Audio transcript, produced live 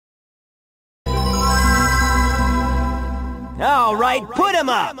All right, put him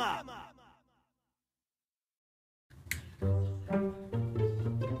up!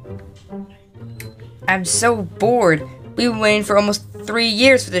 I'm so bored. We've been waiting for almost 3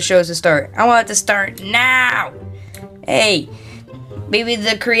 years for the shows to start. I want it to start now! Hey, maybe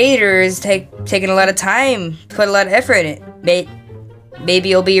the creator is taking a lot of time, put a lot of effort in it.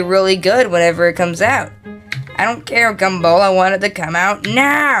 Maybe it'll be really good whenever it comes out. I don't care, Gumball, I want it to come out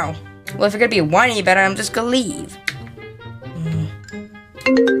now! Well, if you're gonna be whiny about it, I'm just gonna leave.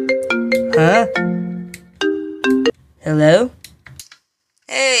 Huh? Hello?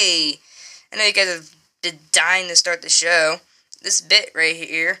 Hey! I know you guys have been dying to start the show. This bit right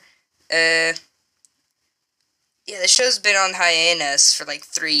here, yeah, the show's been on hiatus for like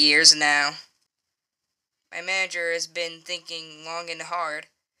 3 years now. My manager has been thinking long and hard,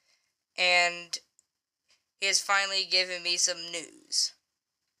 and he has finally given me some news.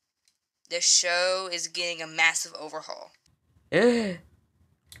 The show is getting a massive overhaul.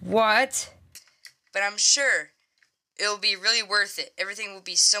 What? But I'm sure it'll be really worth it. Everything will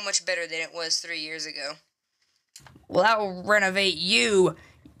be so much better than it was 3 years ago. Well, I'll renovate you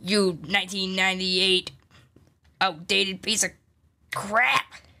 1998 outdated piece of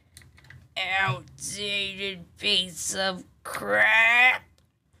crap. Outdated piece of crap.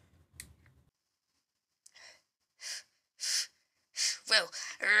 Well,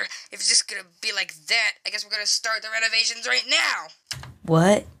 if it's just gonna be like that, I guess we're gonna start the renovations right now.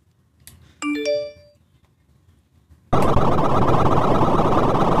 What?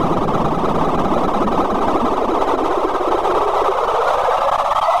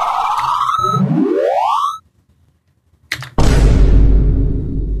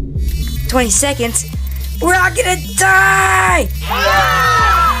 "20 seconds? We're all gonna die!"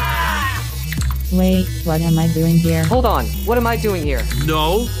 Wait, what am I doing here? Hold on, what am I doing here?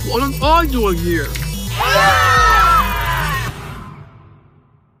 No, what am I doing here?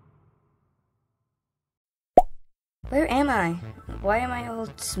 Where am I? Why am I all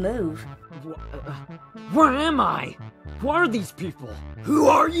smooth? Where am I? Who are these people? Who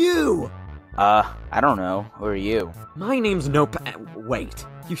are you? I don't know. Who are you? My name's Nope. Wait,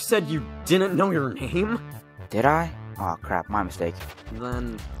 you said you didn't know your name? Did I? Oh crap, my mistake.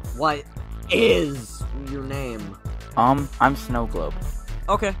 Then, what is your name? I'm Snow Globe.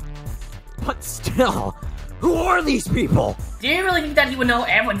 Okay. But still, who are these people? Do you really think that he would know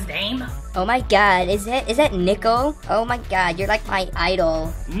everyone's name? Oh my god, is that Nickel? Oh my god, you're like my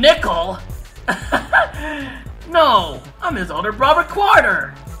idol. Nickel? No, I'm his older brother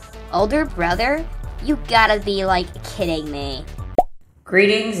Quarter. Older brother? You gotta be like kidding me.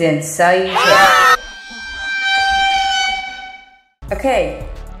 Greetings and salutations. Okay,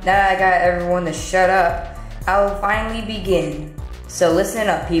 now that I got everyone to shut up, I will finally begin. So listen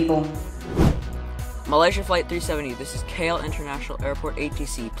up, people. Malaysia Flight 370, this is KL International Airport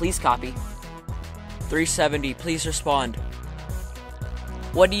ATC. Please copy. 370, please respond.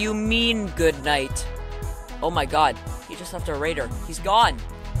 What do you mean, good night? Oh my god, he just left our radar. He's gone.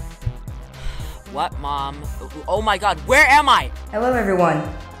 What, Mom? Oh my god, where am I? Hello, everyone.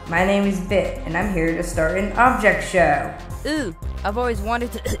 My name is Bit, and I'm here to start an object show. Ooh, I've always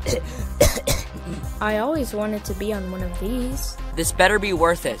wanted to... I always wanted to be on one of these. This better be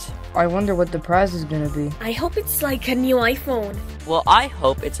worth it. I wonder what the prize is gonna be. I hope it's like a new iPhone. Well, I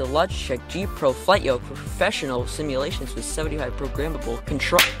hope it's a Logitech G Pro Flight Yoke for professional simulations with 75 programmable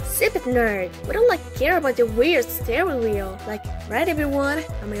control. Sip it, nerd. We don't care about the weird steering wheel. Right, everyone?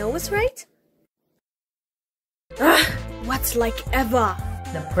 Am I always right? What's ever?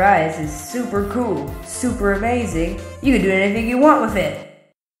 The prize is super cool, super amazing. You can do anything you want with it.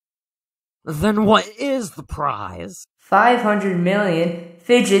 Then what is the prize? 500 million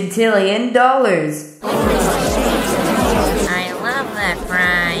Vigintillion dollars. I love that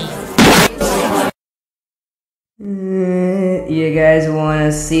prize. You guys want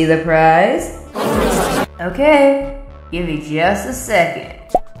to see the prize? Okay, give me just a second.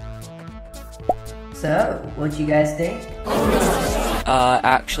 So, what you guys think?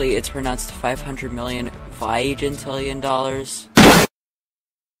 Actually, it's pronounced 500 million Vigintillion dollars.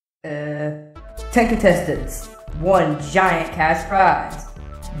 10 contestants, 1 giant cash prize.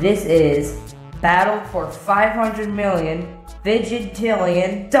 This is Battle for 500 million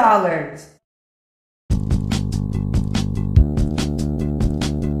Vigintillion dollars.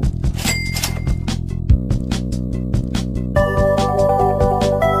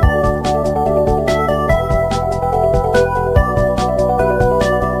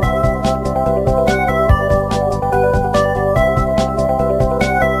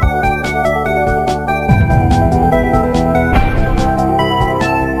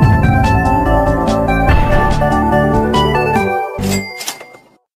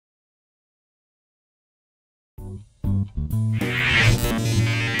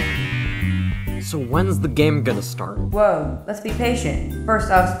 When's the game gonna start? Whoa, let's be patient.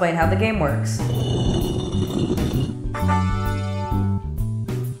 First, I'll explain how the game works.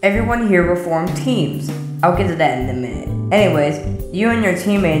 Everyone here will form teams. I'll get to that in a minute. Anyways, you and your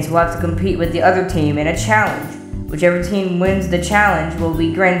teammates will have to compete with the other team in a challenge. Whichever team wins the challenge will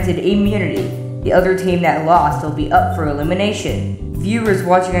be granted immunity. The other team that lost will be up for elimination. Viewers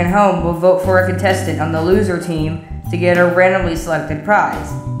watching at home will vote for a contestant on the loser team to get a randomly selected prize.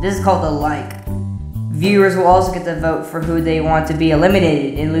 This is called a like. Viewers will also get to vote for who they want to be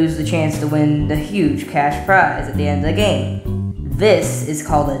eliminated and lose the chance to win the huge cash prize at the end of the game. This is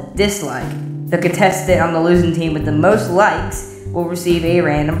called a dislike. The contestant on the losing team with the most likes will receive a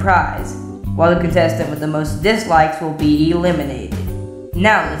random prize, while the contestant with the most dislikes will be eliminated.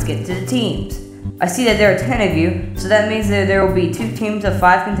 Now let's get to the teams. I see that there are 10 of you, so that means that there will be 2 teams of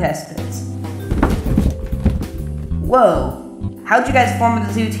 5 contestants. Whoa, how'd you guys form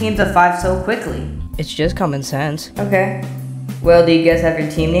the 2 teams of 5 so quickly? It's just common sense. Okay. Well, do you guys have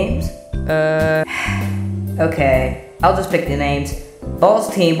your team names? Okay, I'll just pick the names. Ball's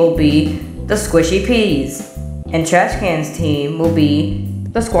team will be the Squishy Peas, and Trash Can's team will be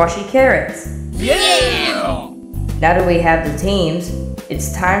the Squashy Carrots. Yeah! Now that we have the teams,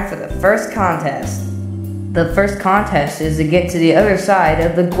 it's time for the first contest. The first contest is to get to the other side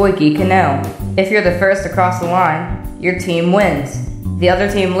of the Goiki Canal. If you're the first across the line, your team wins. The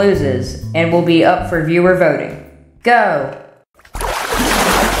other team loses, and will be up for viewer voting. Go!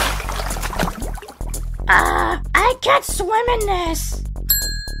 I can't swim in this.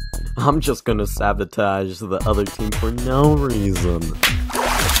 I'm just gonna sabotage the other team for no reason.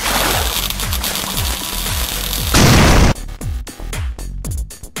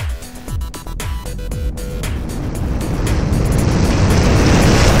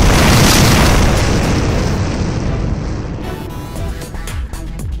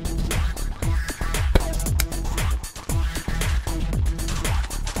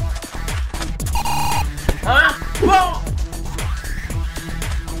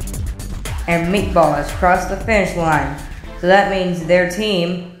 And Meatball has crossed the finish line. So that means their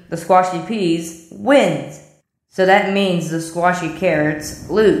team, the Squashy Peas, wins. So that means the Squashy Carrots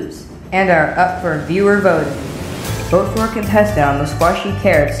lose and are up for viewer voting. Vote for a contestant on the Squashy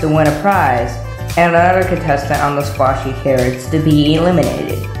Carrots to win a prize and another contestant on the Squashy Carrots to be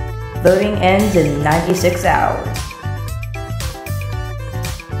eliminated. Voting ends in 96 hours.